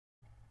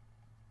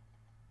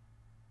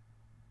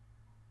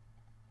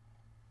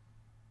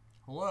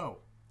Hello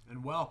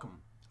and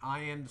welcome. I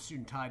am the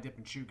Suit&Tie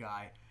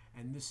Dip&ChewGuy,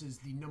 and this is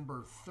the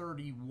number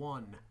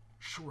 31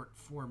 short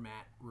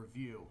format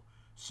review.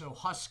 So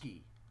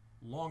Husky,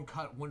 long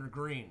cut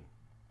wintergreen.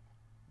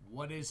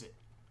 What is it?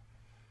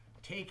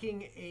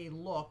 Taking a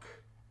look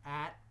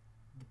at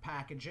the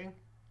packaging,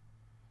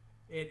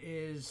 it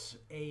is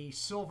a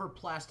silver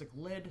plastic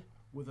lid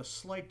with a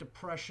slight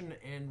depression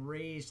and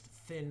raised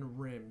thin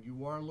rim.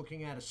 You are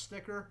looking at a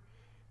sticker.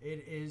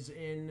 It is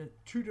in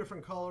two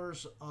different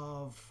colors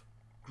of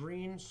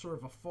green, sort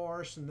of a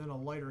forest, and then a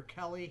lighter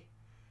Kelly,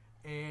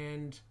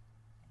 and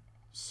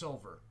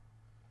silver.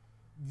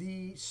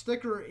 The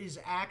sticker is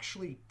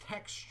actually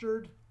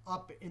textured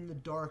up in the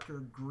darker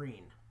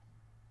green.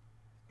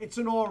 It's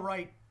an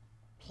alright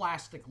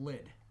plastic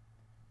lid.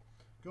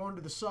 Going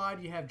to the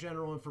side, you have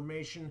general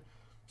information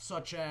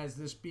such as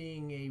this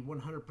being a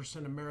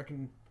 100%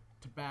 American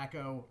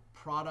tobacco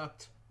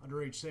product,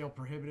 underage sale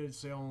prohibited,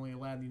 sale only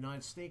allowed in the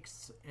United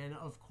States, and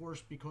of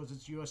course, because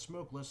it's U.S.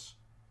 smokeless,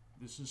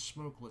 this is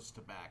smokeless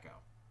tobacco.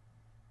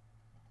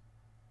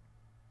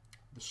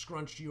 The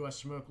scrunched U.S.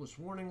 smokeless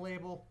warning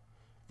label.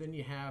 Then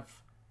you have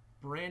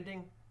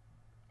branding,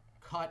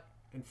 cut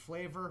and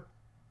flavor,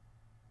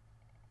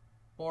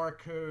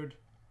 barcode,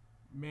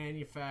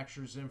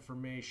 manufacturer's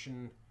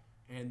information,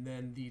 and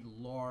then the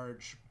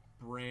large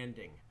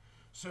branding.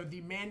 So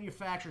the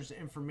manufacturer's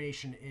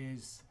information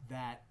is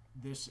that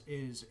this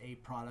is a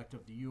product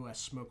of the U.S.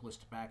 Smokeless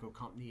Tobacco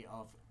Company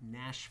of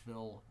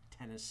Nashville,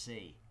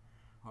 Tennessee.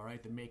 All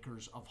right, the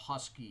makers of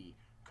Husky,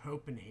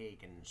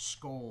 Copenhagen,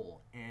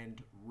 Skoal,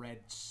 and Red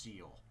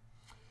Seal.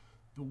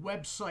 The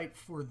website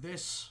for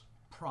this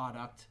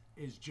product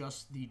is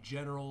just the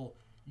general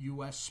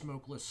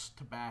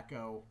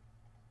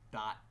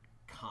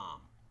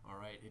USSmokelessTobacco.com. All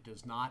right, it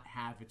does not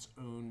have its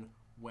own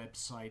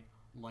website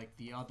like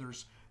the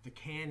others. The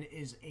can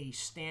is a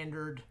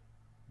standard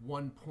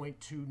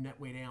 1.2 net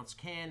weight ounce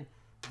can,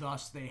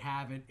 thus they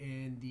have it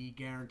in the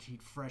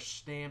guaranteed fresh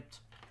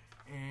stamped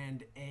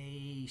and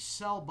a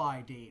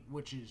sell-by date,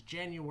 which is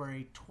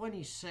January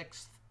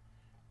 26th,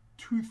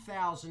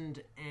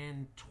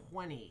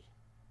 2020.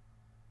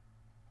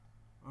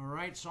 All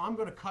right, so I'm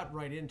going to cut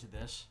right into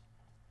this.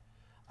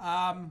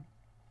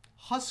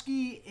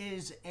 Husky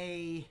is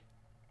a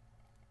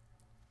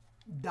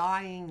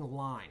dying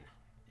line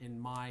in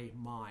my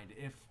mind.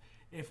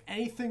 If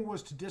anything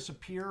was to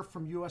disappear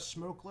from U.S.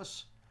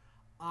 Smokeless,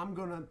 I'm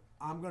gonna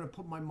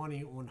put my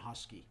money on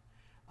Husky.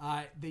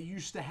 They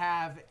used to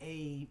have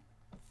a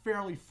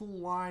fairly full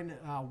line,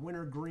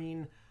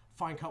 wintergreen,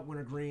 fine cut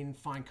wintergreen,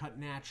 fine cut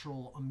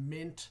natural, a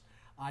mint.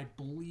 I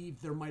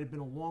believe there might have been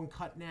a long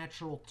cut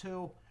natural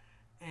too.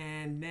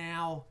 And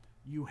now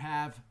you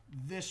have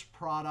this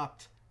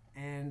product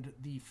and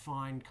the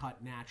fine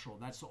cut natural.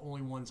 That's the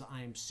only ones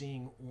I am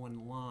seeing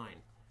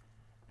online.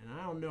 And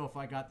I don't know if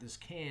I got this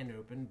can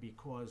open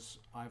because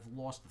I've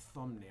lost the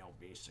thumbnail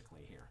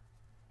basically here.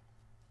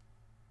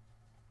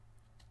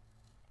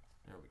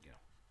 There we go.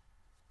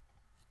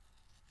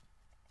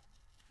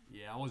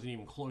 Yeah, I wasn't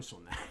even close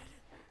on that.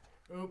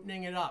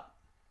 Opening it up.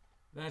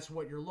 That's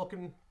what you're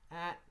looking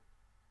at.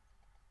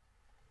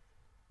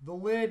 The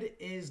lid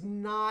is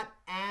not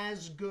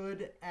as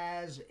good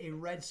as a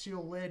Red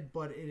Seal lid,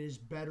 but it is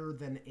better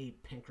than a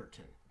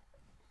Pinkerton.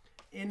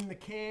 In the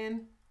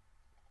can,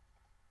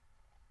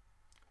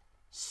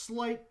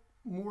 slight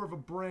more of a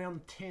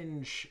brown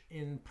tinge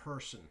in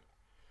person.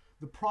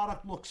 The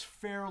product looks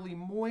fairly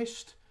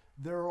moist.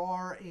 There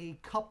are a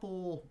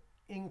couple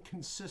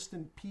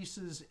inconsistent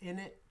pieces in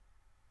it.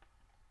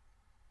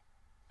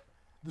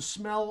 The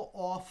smell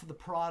off the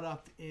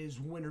product is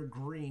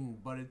wintergreen,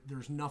 but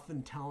there's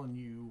nothing telling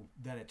you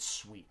that it's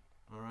sweet.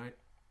 All right,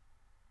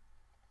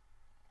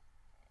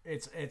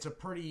 it's a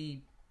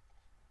pretty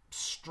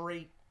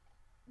straight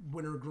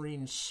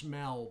wintergreen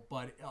smell,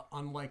 but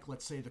unlike,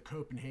 let's say, the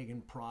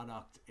Copenhagen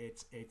product,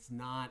 it's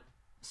not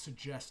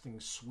suggesting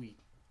sweet.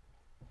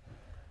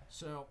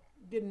 So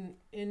getting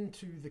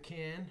into the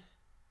can.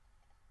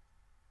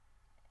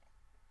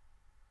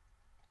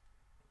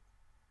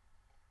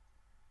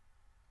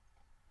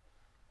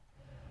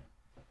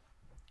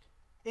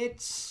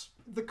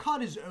 The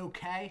cut is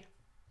okay.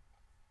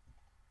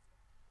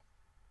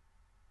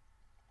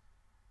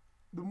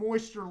 The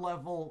moisture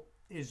level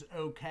is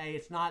okay.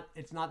 It's not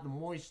the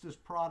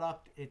moistest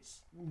product.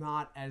 It's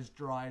not as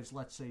dry as,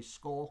 let's say,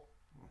 Skoal.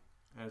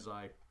 As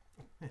I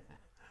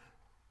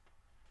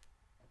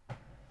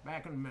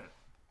back in a minute.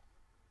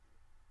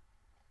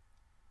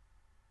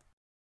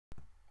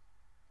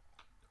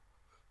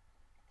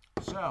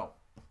 So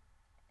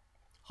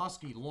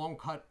Husky long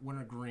cut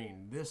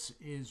wintergreen. This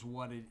is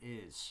what it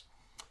is.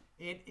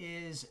 It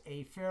is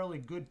a fairly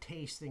good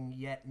tasting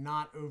yet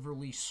not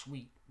overly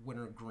sweet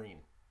wintergreen.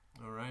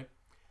 All right.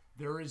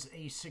 There is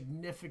a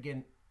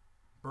significant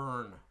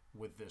burn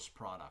with this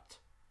product,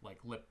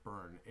 like lip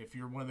burn. If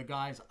you're one of the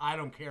guys, I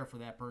don't care for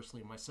that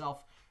personally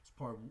myself. It's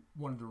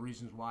one of the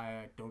reasons why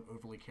I don't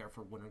overly care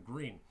for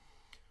wintergreen.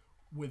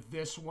 With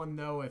this one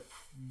though,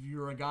 if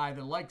you're a guy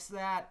that likes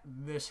that,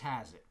 this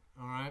has it.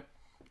 All right.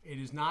 It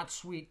is not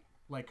sweet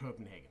like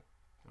Copenhagen.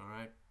 All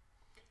right.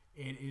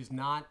 It is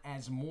not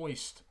as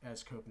moist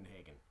as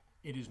Copenhagen.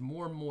 It is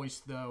more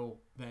moist, though,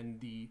 than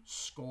the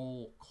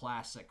Skoal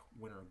Classic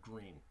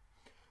Wintergreen.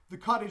 The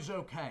cut is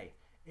okay.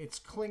 It's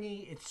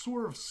clingy. It's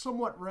sort of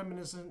somewhat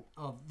reminiscent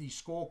of the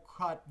Skoal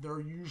cut. There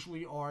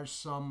usually are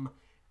some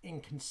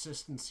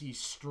inconsistencies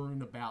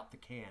strewn about the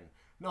can.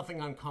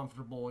 Nothing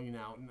uncomfortable, you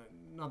know,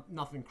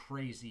 nothing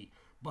crazy,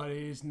 but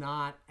it is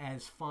not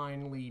as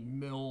finely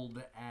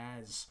milled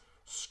as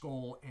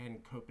Skoal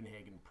and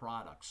Copenhagen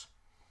products.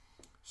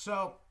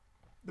 So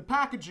the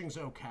packaging's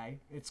okay.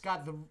 It's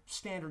got the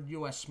standard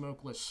U.S.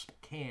 smokeless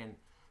can.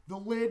 The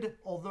lid,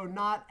 although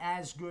not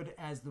as good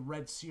as the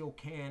Red Seal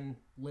can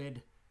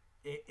lid,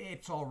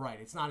 it's all right.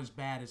 It's not as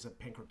bad as a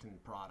Pinkerton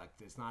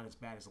product. It's not as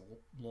bad as a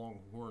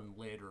Longhorn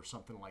lid or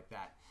something like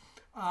that.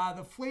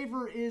 The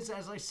flavor is,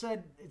 as I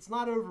said, it's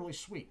not overly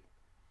sweet.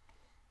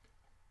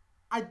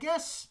 I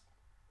guess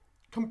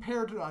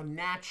compared to a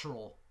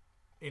natural,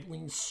 it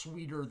leans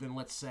sweeter than,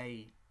 let's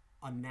say,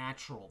 a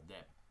natural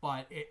dip.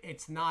 But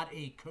it's not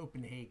a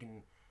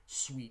Copenhagen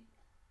sweet.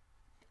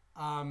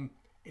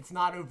 It's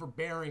not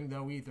overbearing,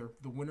 though, either.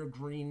 The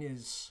Wintergreen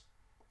is,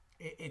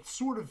 it's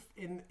sort of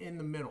in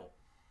the middle.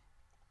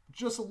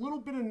 Just a little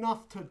bit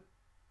enough to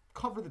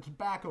cover the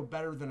tobacco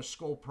better than a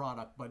Skoal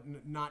product, but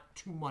not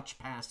too much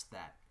past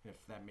that,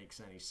 if that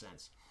makes any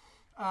sense.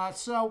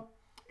 So,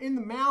 in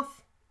the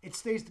mouth, it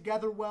stays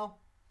together well.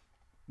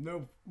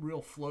 No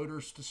real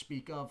floaters to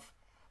speak of.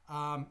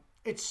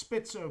 It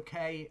spits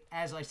okay.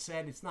 As I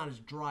said, it's not as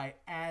dry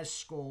as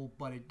Skoal,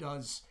 but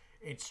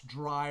it's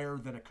drier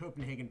than a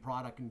Copenhagen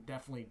product and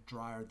definitely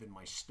drier than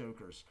my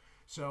Stoker's.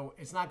 So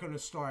it's not going to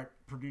start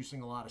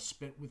producing a lot of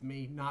spit with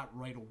me, not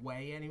right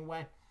away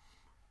anyway,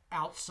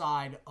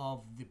 outside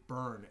of the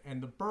burn.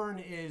 And the burn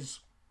is,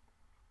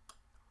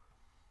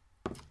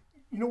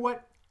 you know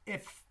what?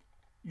 If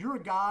you're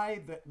a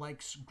guy that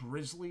likes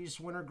Grizzly's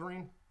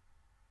Wintergreen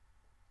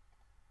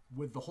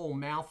with the whole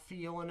mouth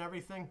feel and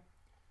everything,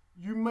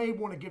 you may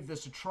want to give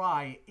this a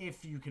try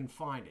if you can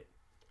find it.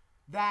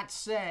 That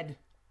said,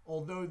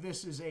 although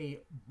this is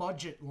a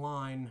budget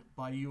line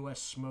by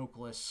U.S.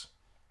 Smokeless,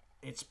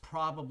 it's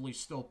probably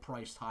still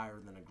priced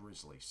higher than a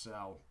Grizzly.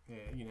 So,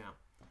 you know,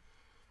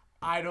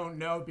 I don't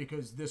know,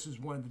 because this is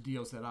one of the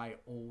deals that I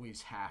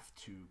always have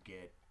to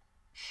get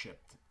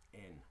shipped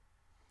in.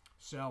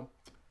 So,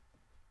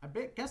 I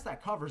guess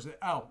that covers it.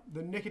 Oh,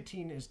 the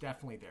nicotine is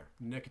definitely there.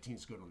 The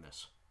nicotine's good on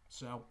this.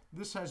 So,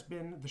 this has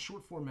been the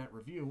short format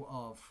review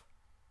of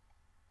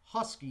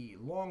Husky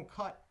Long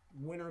Cut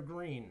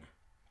Wintergreen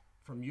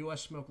from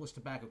U.S. Smokeless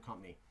Tobacco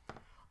Company.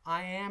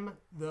 I am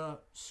the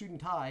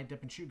Suit&Tie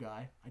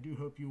Dip&ChewGuy. I do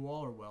hope you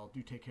all are well.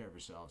 Do take care of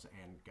yourselves,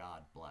 and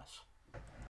God bless.